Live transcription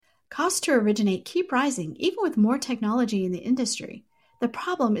costs to originate keep rising, even with more technology in the industry. The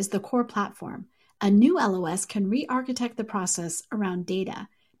problem is the core platform. A new LOS can re-architect the process around data,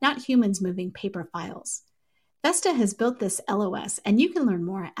 not humans moving paper files. Vesta has built this LOS, and you can learn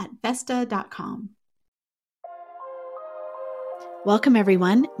more at Vesta.com. Welcome,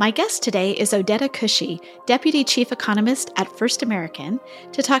 everyone. My guest today is Odeta Kushi, Deputy Chief Economist at First American,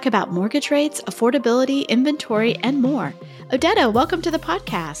 to talk about mortgage rates, affordability, inventory, and more. Odeta, welcome to the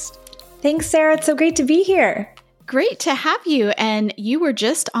podcast. Thanks, Sarah. It's so great to be here. Great to have you. And you were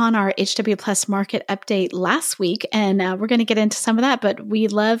just on our HW Plus market update last week, and we're going to get into some of that, but we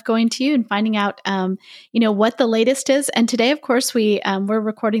love going to you and finding out, what the latest is. And today, of course, we're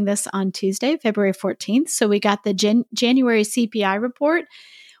recording this on Tuesday, February 14th. So we got the January CPI report.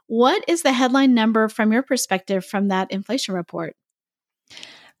 What is the headline number from your perspective from that inflation report?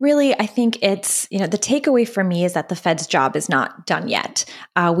 Really, I think it's, the takeaway for me is that the Fed's job is not done yet.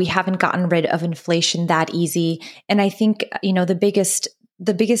 We haven't gotten rid of inflation that easy. And I think,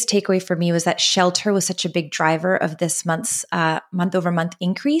 the biggest takeaway for me was that shelter was such a big driver of this month's month-over-month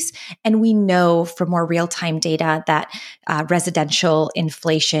increase. And we know from more real-time data that residential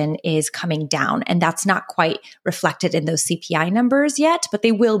inflation is coming down. And that's not quite reflected in those CPI numbers yet, but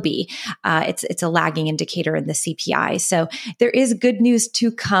they will be. It's a lagging indicator in the CPI. So there is good news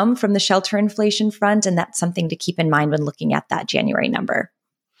to come from the shelter inflation front. And that's something to keep in mind when looking at that January number.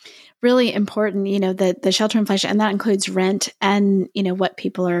 Really important, the shelter inflation, and that includes rent and, what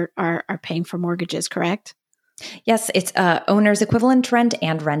people are paying for mortgages, correct? Yes, it's owner's equivalent rent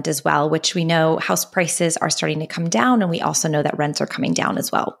and rent as well, which we know house prices are starting to come down, and we also know that rents are coming down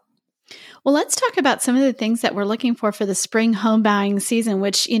as well. Well, let's talk about some of the things that we're looking for the spring home buying season,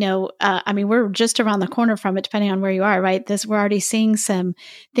 which, we're just around the corner from it, depending on where you are, right? We're already seeing some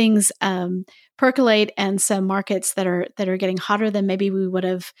things percolate and some markets that are getting hotter than maybe we would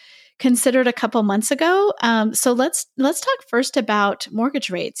have considered a couple months ago. So let's talk first about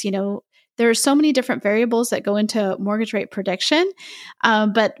mortgage rates. There are so many different variables that go into mortgage rate prediction,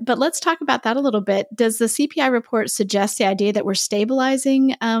 but let's talk about that a little bit. Does the CPI report suggest the idea that we're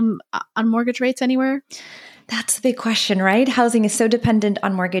stabilizing on mortgage rates anywhere? That's the big question, right? Housing is so dependent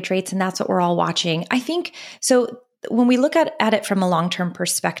on mortgage rates, and that's what we're all watching. I think so. When we look at it from a long-term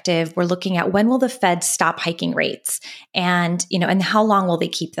perspective, we're looking at when will the Fed stop hiking rates, and and how long will they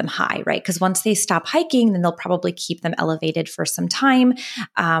keep them high, right? Because once they stop hiking, then they'll probably keep them elevated for some time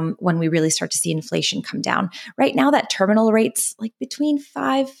when we really start to see inflation come down. Right now, that terminal rate's like between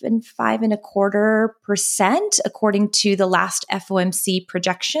 5 and 5.25%, according to the last FOMC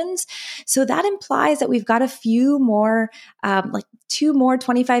projections. So that implies that we've got a few more, two more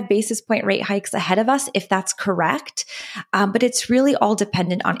 25 basis point rate hikes ahead of us, if that's correct. But it's really all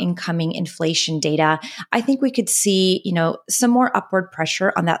dependent on incoming inflation data. I think we could see, some more upward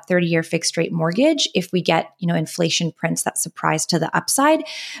pressure on that 30-year fixed rate mortgage if we get, inflation prints that surprise to the upside.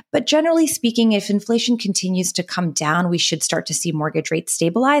 But generally speaking, if inflation continues to come down, we should start to see mortgage rates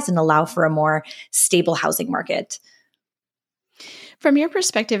stabilize and allow for a more stable housing market. From your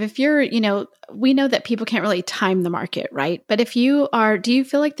perspective, if you're, we know that people can't really time the market, right? But if you are, do you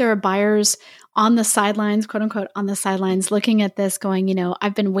feel like there are buyers on the sidelines, quote unquote, on the sidelines, looking at this going,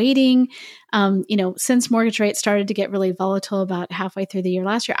 I've been waiting, since mortgage rates started to get really volatile about halfway through the year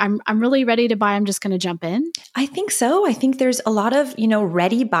last year, I'm really ready to buy. I'm just going to jump in. I think so. I think there's a lot of,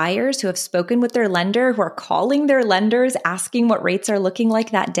 ready buyers who have spoken with their lender, who are calling their lenders, asking what rates are looking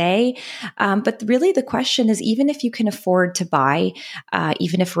like that day. But really the question is, even if you can afford to buy,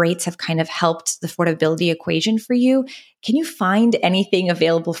 even if rates have kind of helped the affordability equation for you, can you find anything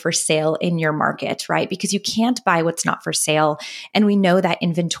available for sale in your market, right? Because you can't buy what's not for sale. And we know that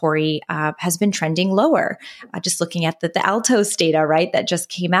inventory has been trending lower. Just looking at the Altos data, right, that just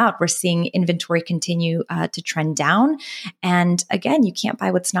came out, we're seeing inventory continue to trend down. And again, you can't buy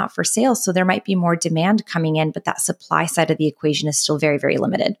what's not for sale. So there might be more demand coming in, but that supply side of the equation is still very, very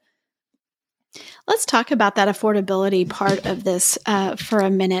limited. Let's talk about that affordability part of this for a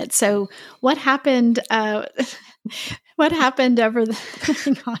minute. So what happened? What happened over the,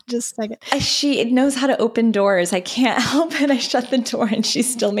 hang on just a second. She knows how to open doors. I can't help it. I shut the door and she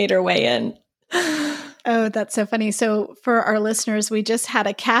still made her way in. Oh, that's so funny. So for our listeners, we just had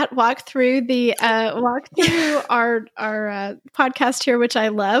a cat walk through our podcast here, which I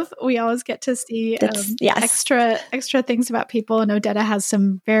love. We always get to see extra things about people, and Odeta has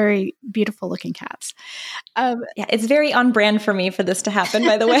some very beautiful looking cats. It's very on brand for me for this to happen,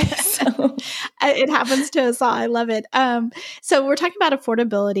 by the way. So. It happens to us all. I love it. So we're talking about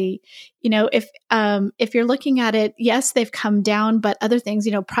affordability. If you're looking at it, yes, they've come down, but other things,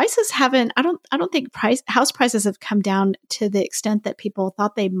 prices haven't. I don't think house prices have come down to the extent that people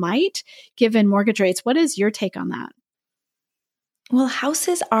thought they might, given mortgage rates. What is your take on that? Well, house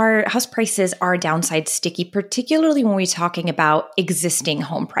prices are downside sticky, particularly when we're talking about existing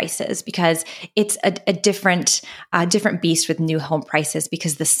home prices, because it's a different beast with new home prices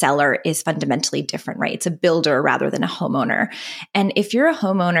because the seller is fundamentally different, right? It's a builder rather than a homeowner. And if you're a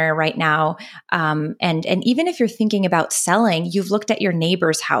homeowner right now, and even if you're thinking about selling, you've looked at your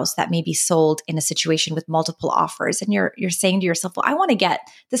neighbor's house that may be sold in a situation with multiple offers, and you're saying to yourself, well, I want to get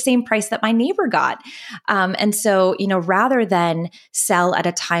the same price that my neighbor got. And so, rather than sell at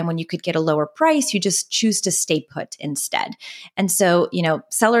a time when you could get a lower price, you just choose to stay put instead. And so,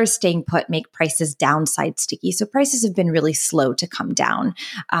 sellers staying put make prices downside sticky. So prices have been really slow to come down.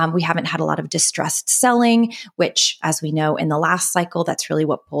 We haven't had a lot of distressed selling, which, as we know, in the last cycle, that's really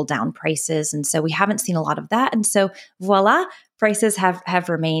what pulled down prices. And so we haven't seen a lot of that. And so voila, prices have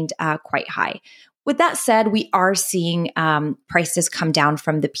remained quite high. With that said, we are seeing prices come down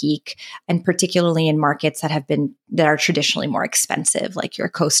from the peak, and particularly in markets that are traditionally more expensive, like your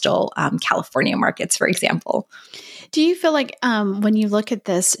coastal California markets, for example. Do you feel like when you look at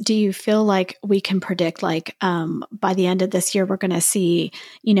this, do you feel like we can predict by the end of this year, we're going to see,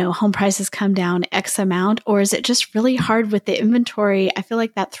 home prices come down X amount, or is it just really hard with the inventory? I feel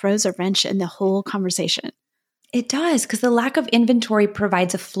like that throws a wrench in the whole conversation. It does, because the lack of inventory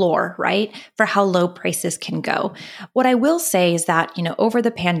provides a floor, right, for how low prices can go. What I will say is that, over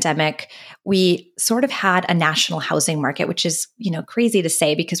the pandemic, we sort of had a national housing market, which is, crazy to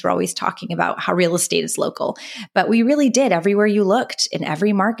say because we're always talking about how real estate is local. But we really did. Everywhere you looked, in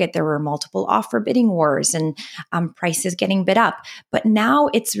every market, there were multiple offer bidding wars and prices getting bid up. But now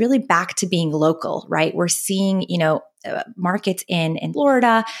it's really back to being local, right? We're seeing, markets in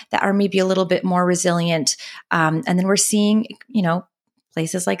Florida that are maybe a little bit more resilient. And then we're seeing,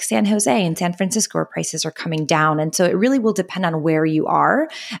 places like San Jose and San Francisco where prices are coming down. And so it really will depend on where you are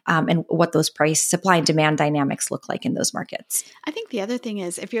and what those price supply and demand dynamics look like in those markets. I think the other thing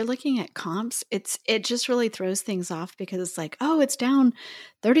is if you're looking at comps, it just really throws things off because it's like, oh, it's down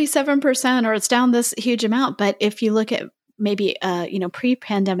 37% or it's down this huge amount. But if you look at maybe,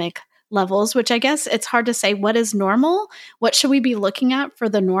 pre-pandemic levels, which I guess it's hard to say what is normal. What should we be looking at for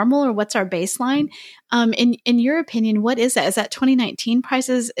the normal, or what's our baseline? In your opinion, what is that? Is that 2019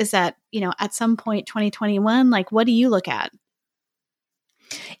 prices? Is that, at some point 2021? Like, what do you look at?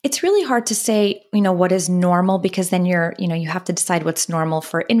 It's really hard to say, what is normal, because then you have to decide what's normal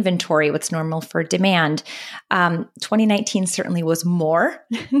for inventory, what's normal for demand. 2019 certainly was more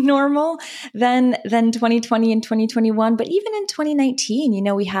normal than 2020 and 2021. But even in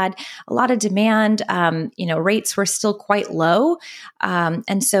 2019, we had a lot of demand. Rates were still quite low.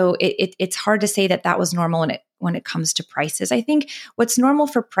 And so it's hard to say that was normal when it comes to prices. I think what's normal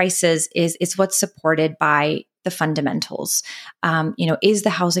for prices is what's supported by the fundamentals. Is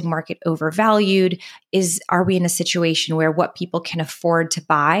the housing market overvalued? Are we in a situation where what people can afford to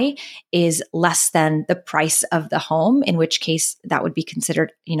buy is less than the price of the home, in which case that would be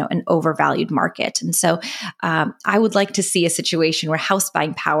considered, an overvalued market. And so I would like to see a situation where house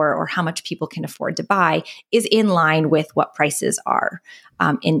buying power, or how much people can afford to buy, is in line with what prices are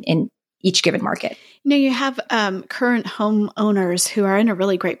in each given market. You have current homeowners who are in a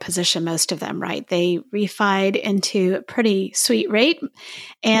really great position, most of them, right? They refied into a pretty sweet rate,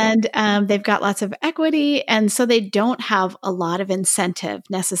 and they've got lots of equity. And so they don't have a lot of incentive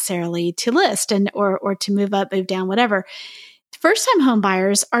necessarily to list or to move up, move down, whatever. First-time home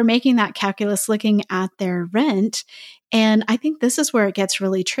buyers are making that calculus looking at their rent. And I think this is where it gets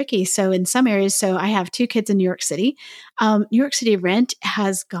really tricky. So in some areas, so I have two kids in New York City. New York City rent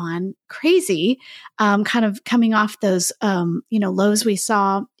has gone crazy, kind of coming off those, lows we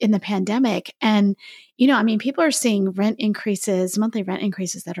saw in the pandemic. And, people are seeing monthly rent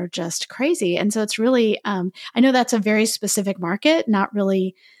increases that are just crazy. And so it's really, I know that's a very specific market, not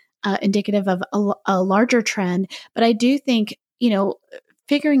really indicative of a larger trend, but I do think,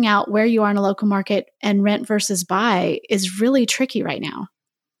 figuring out where you are in a local market and rent versus buy is really tricky right now.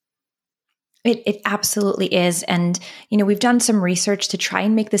 It absolutely is. And, we've done some research to try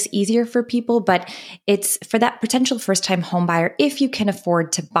and make this easier for people, but it's for that potential first-time home buyer. If you can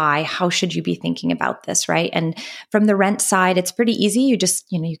afford to buy, how should you be thinking about this, right? And from the rent side, it's pretty easy. You just,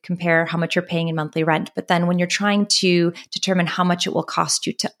 you compare how much you're paying in monthly rent. But then when you're trying to determine how much it will cost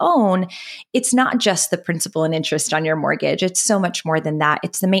you to own, it's not just the principal and interest on your mortgage. It's so much more than that.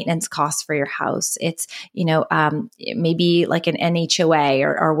 It's the maintenance costs for your house. It's, maybe like an NHOA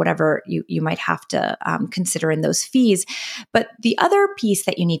or whatever you might might have to consider in those fees. But the other piece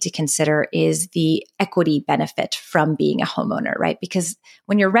that you need to consider is the equity benefit from being a homeowner, right? Because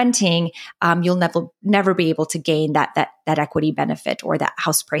when you're renting, you'll never be able to gain that equity benefit or that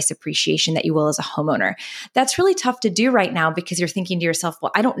house price appreciation that you will as a homeowner. That's really tough to do right now because you're thinking to yourself,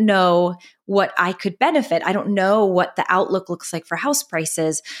 well, I don't know what I could benefit. I don't know what the outlook looks like for house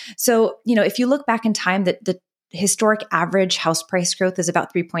prices. So, if you look back in time, the historic average house price growth is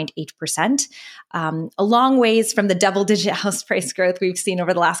about 3.8%, a long ways from the double-digit house price growth we've seen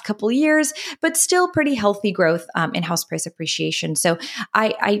over the last couple of years, but still pretty healthy growth in house price appreciation. So,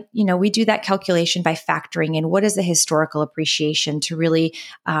 we do that calculation by factoring in what is the historical appreciation to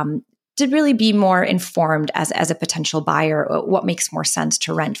really be more informed as a potential buyer, what makes more sense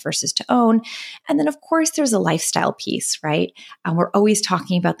to rent versus to own. And then, of course, there's a lifestyle piece, right? We're always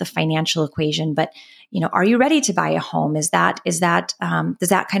talking about the financial equation, but are you ready to buy a home? Does that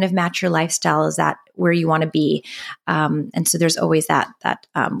kind of match your lifestyle? Is that where you want to be? And so there's always that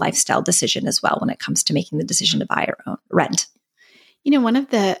lifestyle decision as well when it comes to making the decision to buy or rent.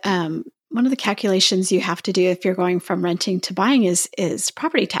 One of the calculations you have to do if you're going from renting to buying is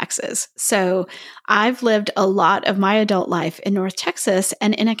property taxes. So I've lived a lot of my adult life in North Texas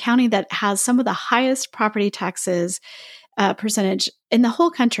and in a county that has some of the highest property taxes percentage in the whole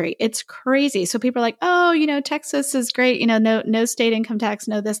country. It's crazy. So people are like, oh, Texas is great. No state income tax,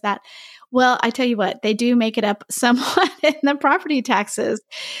 no this, that. Well, I tell you what, they do make it up somewhat in the property taxes,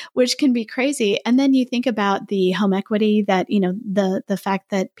 which can be crazy. And then you think about the home equity that, the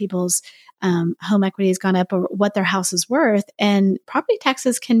fact that people's home equity has gone up or what their house is worth. And property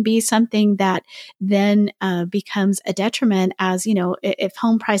taxes can be something that then becomes a detriment as, if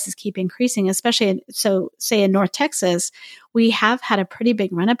home prices keep increasing, especially say in North Texas, we have had a pretty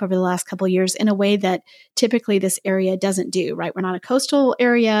big run up over the last couple of years in a way that typically this area doesn't do, right? We're not a coastal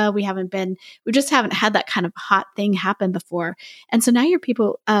area. We just haven't had that kind of hot thing happen before. And so now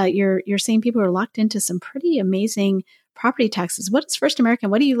you're seeing people who are locked into some pretty amazing property taxes. What is First American?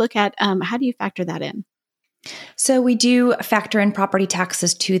 What do you look at? How do you factor that in? So we do factor in property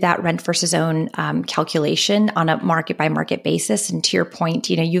taxes to that rent versus own calculation on a market by market basis. And to your point,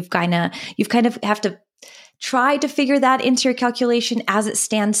 you've kind of have to try to figure that into your calculation as it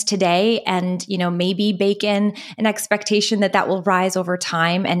stands today and, maybe bake in an expectation that will rise over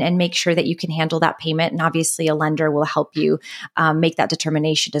time and make sure that you can handle that payment. And obviously a lender will help you make that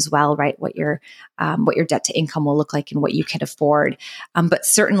determination as well, right? What your debt to income will look like and what you can afford. But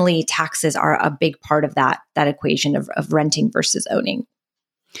certainly taxes are a big part of that equation of renting versus owning.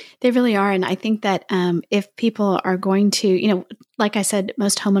 They really are. And I think that if people are going to, like I said,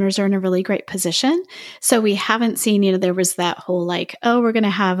 most homeowners are in a really great position. So we haven't seen, there was that whole we're going to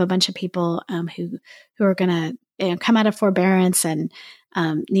have a bunch of people who are going to come out of forbearance and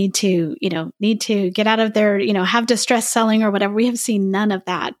need to get out of their, have distress selling or whatever. We have seen none of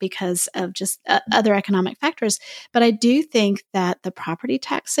that because of just other economic factors. But I do think that the property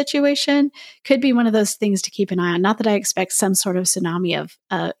tax situation could be one of those things to keep an eye on. Not that I expect some sort of tsunami of,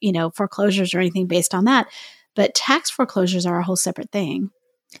 foreclosures or anything based on that, but tax foreclosures are a whole separate thing.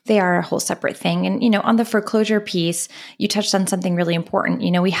 They are a whole separate thing. And, on the foreclosure piece, you touched on something really important.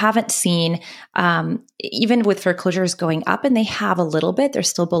 We haven't seen, even with foreclosures going up, and they have a little bit, they're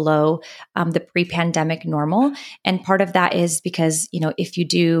still below the pre-pandemic normal. And part of that is because, if you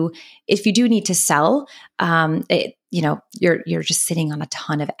do need to sell, you're just sitting on a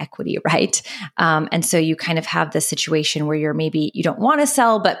ton of equity, right? And so you kind of have this situation where you don't want to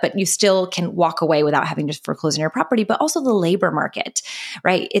sell, but you still can walk away without having to foreclose on your property, but also the labor market,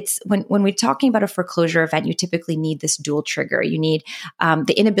 right? It's when we're talking about a foreclosure event, you typically need this dual trigger. You need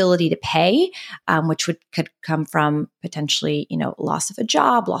the inability to pay, which could come from potentially, loss of a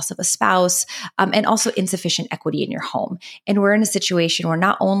job, loss of a spouse, and also insufficient equity in your home. And we're in a situation where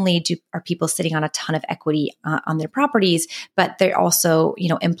not only are people sitting on a ton of equity on their properties, but they're also,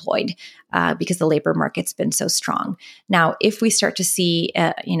 employed because the labor market's been so strong. Now, if we start to see,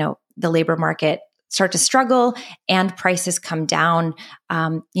 the labor market start to struggle and prices come down,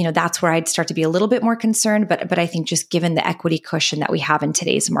 that's where I'd start to be a little bit more concerned. But I think just given the equity cushion that we have in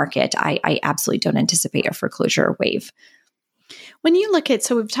today's market, I absolutely don't anticipate a foreclosure wave. When you look at,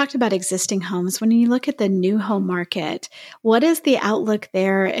 so we've talked about existing homes, when you look at the new home market, what is the outlook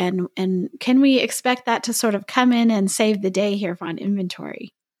there? And can we expect that to sort of come in and save the day here on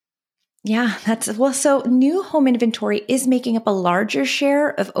inventory? Yeah, so new home inventory is making up a larger share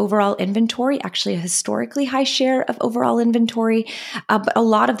of overall inventory, actually a historically high share of overall inventory. But a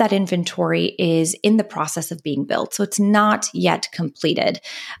lot of that inventory is in the process of being built. So it's not yet completed.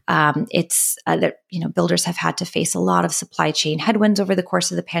 It's that, builders have had to face a lot of supply chain headwinds over the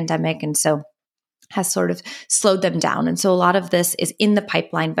course of the pandemic. And so has sort of slowed them down. And so a lot of this is in the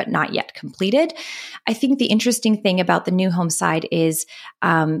pipeline, but not yet completed. I think the interesting thing about the new home side is,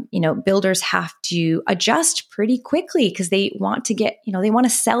 builders have to adjust pretty quickly because they want to they want to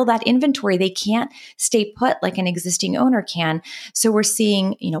sell that inventory. They can't stay put like an existing owner can. So we're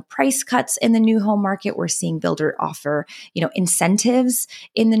seeing, price cuts in the new home market. We're seeing builder offer, incentives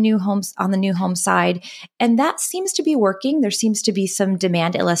in the new homes on the new home side. And that seems to be working. There seems to be some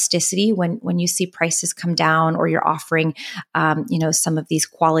demand elasticity when you see prices come down or you're offering, some of these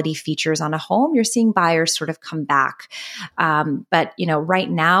quality features on a home, you're seeing buyers sort of come back. But, right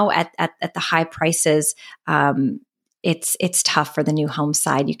now at the high prices, it's tough for the new home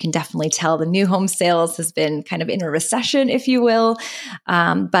side. You can definitely tell the new home sales has been kind of in a recession, if you will.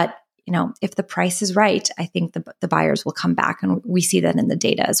 But if the price is right, I think the buyers will come back, and we see that in the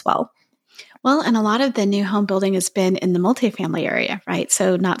data as well. Well, and a lot of the new home building has been in the multifamily area, right?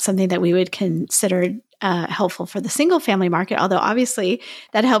 So not something that we would consider helpful for the single family market, although obviously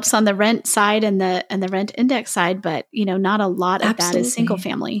that helps on the rent side and the rent index side, but not a lot of Absolutely. that is single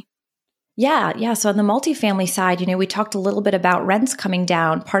family. Yeah. So on the multifamily side, we talked a little bit about rents coming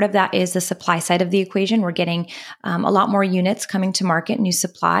down. Part of that is the supply side of the equation. We're getting a lot more units coming to market, new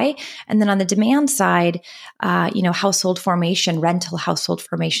supply. And then on the demand side, household formation, rental household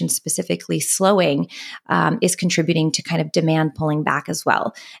formation specifically slowing, is contributing to kind of demand pulling back as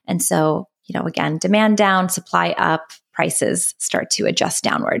well. And so, again, demand down, supply up, prices start to adjust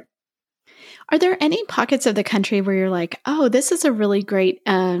downward. Are there any pockets of the country where you're like, oh, this is a really great,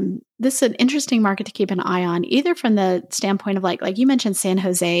 this is an interesting market to keep an eye on, either from the standpoint of like you mentioned San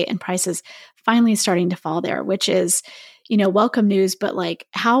Jose and prices finally starting to fall there, which is, welcome news, but like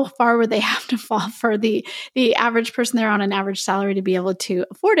how far would they have to fall for the average person there on an average salary to be able to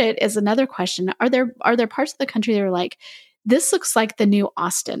afford it is another question. Are there parts of the country that are like, this looks like the new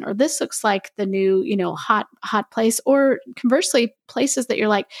Austin, or this looks like the new, hot place, or conversely, places that you're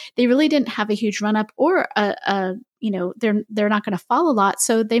like, they really didn't have a huge run up, or they're not going to fall a lot,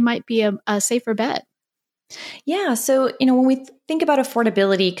 so they might be a safer bet. Yeah. So, when we think about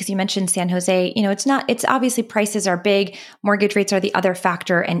affordability, because you mentioned San Jose, it's obviously prices are big, mortgage rates are the other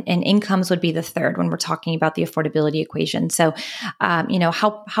factor, and incomes would be the third when we're talking about the affordability equation. So,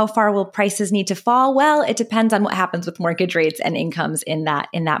 how far will prices need to fall? Well, it depends on what happens with mortgage rates and incomes in that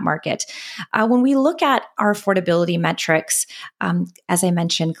market. When we look at our affordability metrics, as I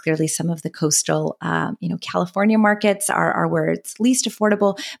mentioned, clearly some of the coastal, California markets are where it's least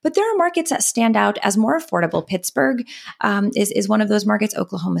affordable, but there are markets that stand out as more affordable. Pittsburgh is one of those markets.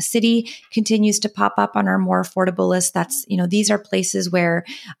 Oklahoma City continues to pop up on our more affordable list. That's, these are places where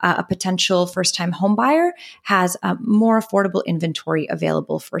a potential first-time home buyer has more affordable inventory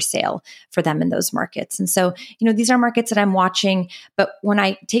available for sale for them in those markets. And so, these are markets that I'm watching. But when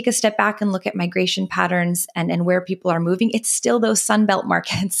I take a step back and look at migration patterns and where people are moving, it's still those Sunbelt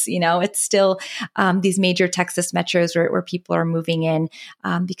markets. It's still these major Texas metros where people are moving in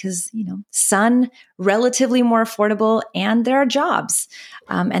because, sun, relatively more affordable, and there are jobs.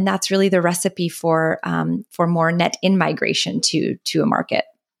 And that's really the recipe for more net in-migration to a market.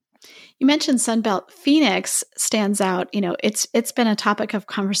 You mentioned Sunbelt. Phoenix stands out. It's been a topic of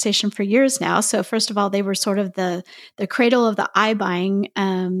conversation for years now. So first of all, they were sort of the cradle of the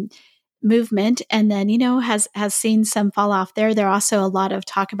iBuying movement, and then has seen some fall off there. There are also a lot of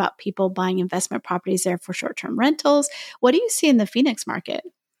talk about people buying investment properties there for short-term rentals. What do you see in the Phoenix market?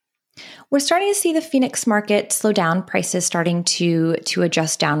 We're starting to see the Phoenix market slow down, prices starting to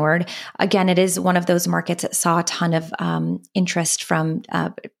adjust downward. Again, it is one of those markets that saw a ton of interest from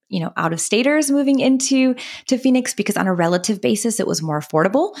out-of-staters moving into Phoenix because on a relative basis, it was more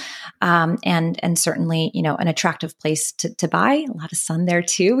affordable, and certainly an attractive place to buy. A lot of sun there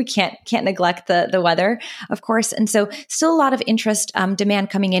too. We can't neglect the weather, of course, and so still a lot of interest, demand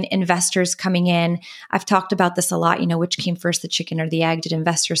coming in, investors coming in. I've talked about this a lot. Which came first, the chicken or the egg? Did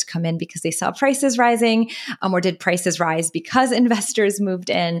investors come in because they saw prices rising, or did prices rise because investors moved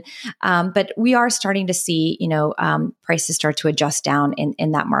in? But we are starting to see prices start to adjust down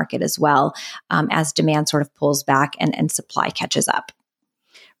in that market as well, as demand sort of pulls back and supply catches up.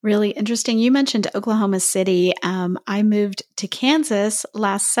 Really interesting. You mentioned Oklahoma City. I moved to Kansas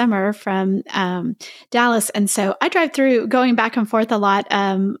last summer from Dallas. And so I drive through going back and forth a lot.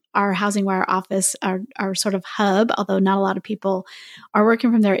 Our Housing Wire office, our sort of hub, although not a lot of people are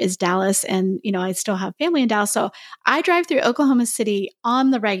working from there, is Dallas. And, I still have family in Dallas. So I drive through Oklahoma City on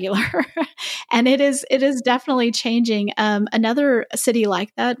the regular. And it is definitely changing. Another city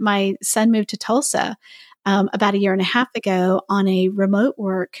like that, my son moved to Tulsa about a year and a half ago on a remote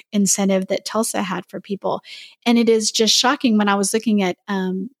work incentive that Tulsa had for people. And it is just shocking when I was looking at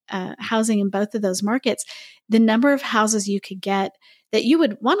housing in both of those markets, the number of houses you could get that you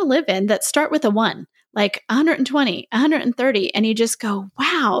would want to live in that start with a 1, like 120, 130. And you just go,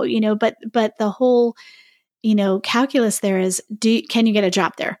 wow, but the whole, calculus there is, can you get a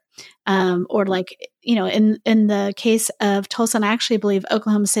job there? Or like, in the case of Tulsa, and I actually believe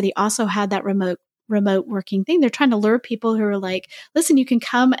Oklahoma City also had that remote working thing. They're trying to lure people who are like, listen, you can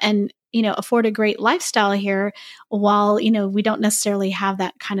come and, afford a great lifestyle here while, we don't necessarily have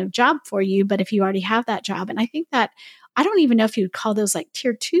that kind of job for you. But if you already have that job, and I think that, I don't even know if you'd call those like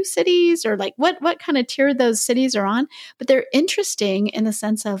tier 2 cities or like what kind of tier those cities are on, but they're interesting in the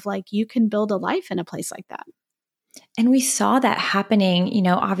sense of like, you can build a life in a place like that. And we saw that happening,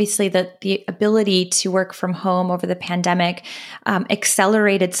 obviously the ability to work from home over the pandemic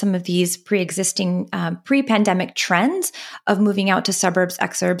accelerated some of these pre-existing pre-pandemic trends of moving out to suburbs,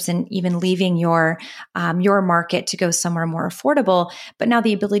 exurbs, and even leaving your market to go somewhere more affordable. But now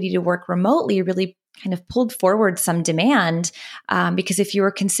the ability to work remotely really kind of pulled forward some demand because if you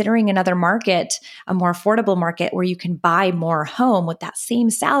were considering another market, a more affordable market where you can buy more home with that same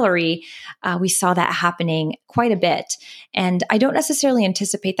salary, we saw that happening quite a bit. And I don't necessarily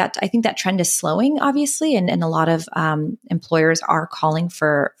anticipate that. I think that trend is slowing, obviously, and a lot of employers are calling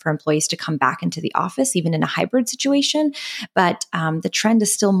for employees to come back into the office, even in a hybrid situation. But the trend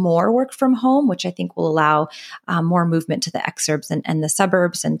is still more work from home, which I think will allow more movement to the exurbs and the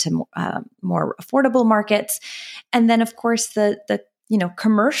suburbs and to more affordable markets. And then, of course, the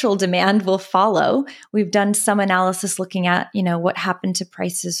commercial demand will follow. We've done some analysis looking at, what happened to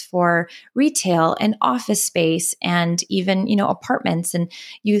prices for retail and office space and even, apartments. And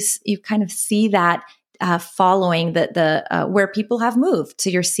you kind of see that following the where people have moved. So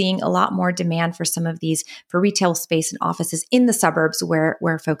you're seeing a lot more demand for some of these for retail space and offices in the suburbs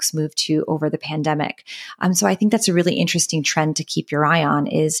where folks moved to over the pandemic. So I think that's a really interesting trend to keep your eye on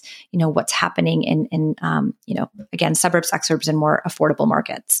is, what's happening in again, suburbs, exurbs, and more affordable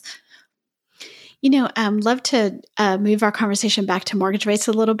markets. Love to move our conversation back to mortgage rates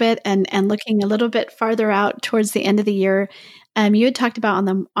a little bit and looking a little bit farther out towards the end of the year. You had talked about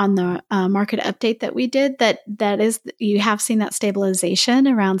on the market update that we did that is you have seen that stabilization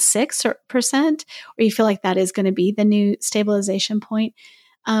around 6%, or you feel like that is going to be the new stabilization point.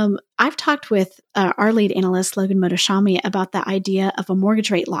 I've talked with our lead analyst Logan Motoshami about the idea of a mortgage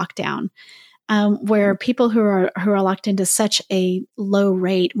rate lockdown. Where people who are locked into such a low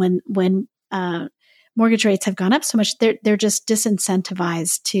rate when mortgage rates have gone up so much, they're just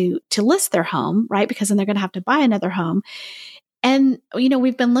disincentivized to list their home, right? Because then they're going to have to buy another home. And,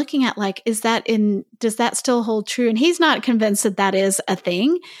 we've been looking at like, does that still hold true? And he's not convinced that is a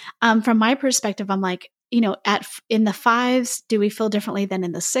thing. From my perspective, I'm like, in the 5s, do we feel differently than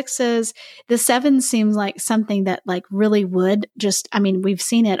in the 6s? The 7 seems like something that like really would we've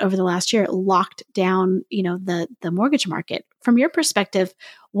seen it over the last year, it locked down, the mortgage market. From your perspective,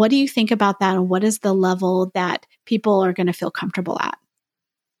 what do you think about that? And what is the level that people are going to feel comfortable at?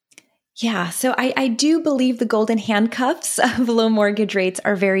 Yeah, so I do believe the golden handcuffs of low mortgage rates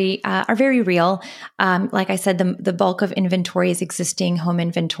are very real. Like I said, the bulk of inventory is existing home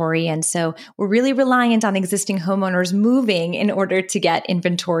inventory, and so we're really reliant on existing homeowners moving in order to get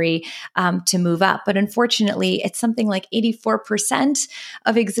inventory to move up. But unfortunately, it's something like 84%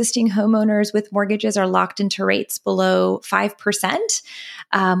 of existing homeowners with mortgages are locked into rates below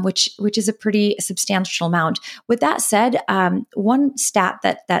 5%, which is a pretty substantial amount. With that said, one stat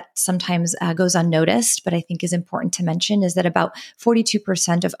that sometimes goes unnoticed, but I think is important to mention is that about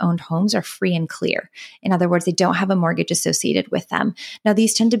 42% of owned homes are free and clear. In other words, they don't have a mortgage associated with them. Now,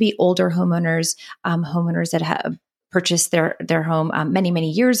 these tend to be older homeowners, homeowners that have purchased their home many, many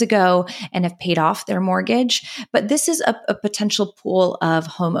years ago and have paid off their mortgage. But this is a potential pool of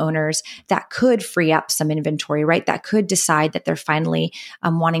homeowners that could free up some inventory, right? That could decide that they're finally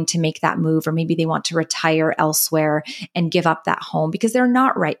wanting to make that move, or maybe they want to retire elsewhere and give up that home because they're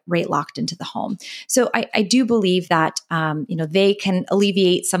not rate locked into the home. So I do believe that they can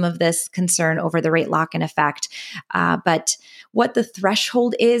alleviate some of this concern over the rate lock-in effect. But what the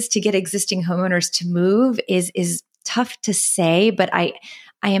threshold is to get existing homeowners to move is tough to say, but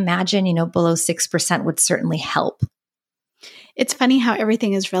I imagine, below 6% would certainly help. It's funny how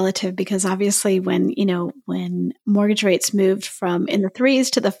everything is relative, because obviously when mortgage rates moved from in the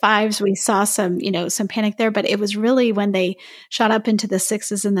 3s to the 5s, we saw some panic there, but it was really when they shot up into the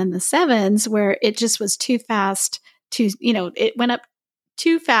 6s and then the 7s where it just was too fast it went up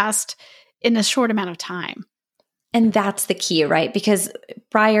too fast in a short amount of time. And that's the key, right? Because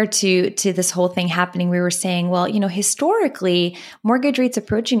prior to this whole thing happening, we were saying, well, historically, mortgage rates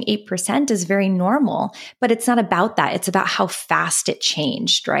approaching 8% is very normal, but it's not about that. It's about how fast it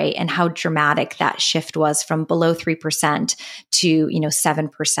changed, right? And how dramatic that shift was from below 3% to,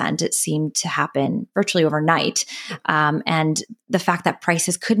 7%. It seemed to happen virtually overnight. And the fact that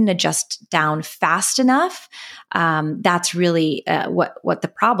prices couldn't adjust down fast enough, that's really what the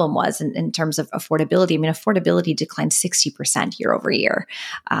problem was in terms of affordability. I mean, affordability declined 60% year over year.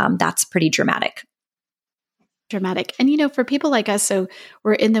 That's pretty dramatic. And, for people like us, so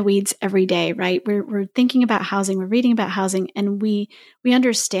we're in the weeds every day, right? We're thinking about housing, we're reading about housing, and we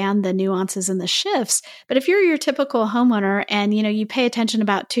understand the nuances and the shifts. But if you're your typical homeowner and, you pay attention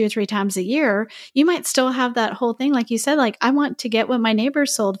about 2 or 3 times a year, you might still have that whole thing. Like you said, like, I want to get what my neighbor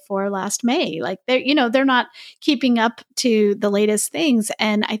sold for last May. Like they're not keeping up to the latest things.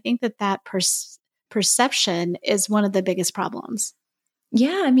 And I think that perception is one of the biggest problems.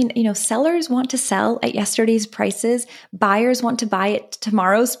 Yeah. I mean, sellers want to sell at yesterday's prices. Buyers want to buy at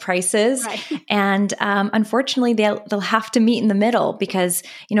tomorrow's prices. Right. And unfortunately, they'll have to meet in the middle because,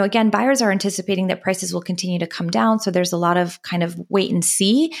 again, buyers are anticipating that prices will continue to come down. So there's a lot of kind of wait and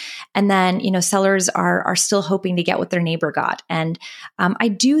see. And then, sellers are still hoping to get what their neighbor got. And I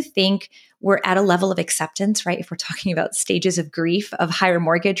do think we're at a level of acceptance, right? If we're talking about stages of grief of higher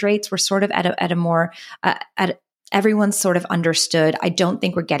mortgage rates, we're sort of at a more, everyone's sort of understood. I don't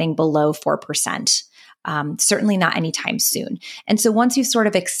think we're getting below 4%. Certainly not anytime soon. And so once you've sort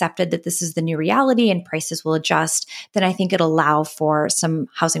of accepted that this is the new reality and prices will adjust, then I think it'll allow for some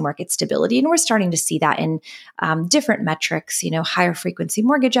housing market stability. And we're starting to see that in different metrics. Higher frequency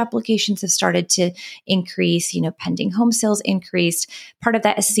mortgage applications have started to increase, pending home sales increased. Part of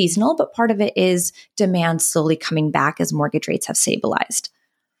that is seasonal, but part of it is demand slowly coming back as mortgage rates have stabilized.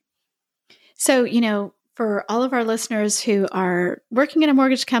 So, for all of our listeners who are working in a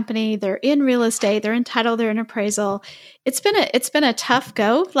mortgage company, they're in real estate, they're in title, they're in appraisal. It's been a tough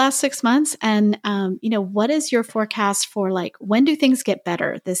go last 6 months. And, what is your forecast for when do things get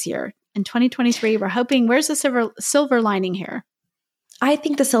better this year? In 2023, we're hoping, where's the silver lining here? I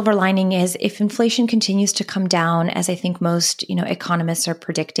think the silver lining is if inflation continues to come down, as I think most, economists are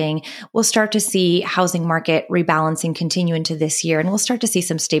predicting, we'll start to see housing market rebalancing continue into this year, and we'll start to see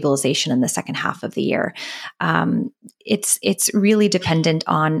some stabilization in the second half of the year. It's really dependent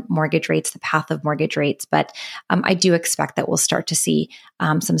on mortgage rates, the path of mortgage rates, but I do expect that we'll start to see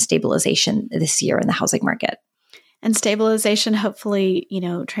some stabilization this year in the housing market. And stabilization hopefully,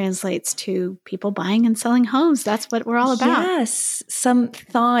 translates to people buying and selling homes. That's what we're all about. Yes, some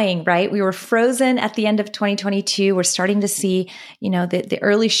thawing, right? We were frozen at the end of 2022. We're starting to see, the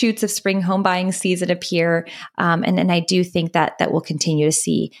early shoots of spring home buying season appear. And I do think that we'll continue to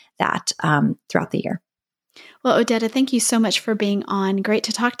see that throughout the year. Well, Odeta, thank you so much for being on. Great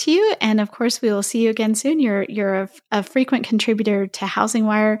to talk to you. And of course, we will see you again soon. You're a frequent contributor to Housing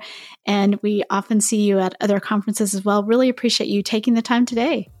Wire, and we often see you at other conferences as well. Really appreciate you taking the time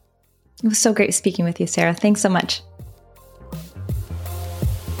today. It was so great speaking with you, Sarah. Thanks so much.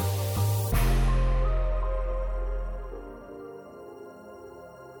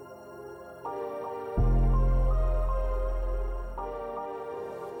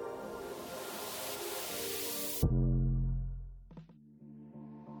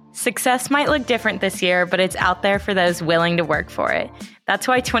 Success might look different this year, but it's out there for those willing to work for it. That's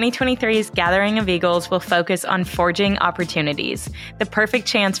why 2023's Gathering of Eagles will focus on forging opportunities, the perfect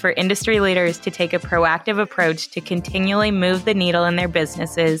chance for industry leaders to take a proactive approach to continually move the needle in their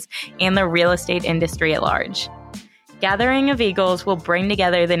businesses and the real estate industry at large. Gathering of Eagles will bring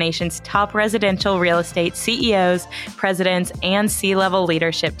together the nation's top residential real estate CEOs, presidents, and C-level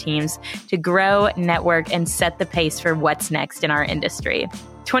leadership teams to grow, network, and set the pace for what's next in our industry.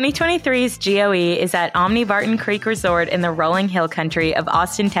 2023's GOE is at Omni Barton Creek Resort in the Rolling Hill Country of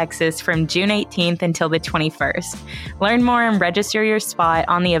Austin, Texas from June 18th until the 21st. Learn more and register your spot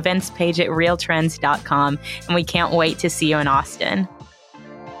on the events page at realtrends.com, and we can't wait to see you in Austin.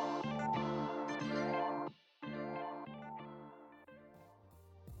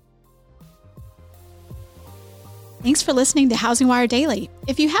 Thanks for listening to Housing Wire Daily.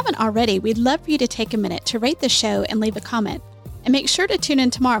 If you haven't already, we'd love for you to take a minute to rate the show and leave a comment. And make sure to tune in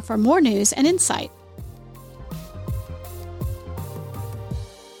tomorrow for more news and insight.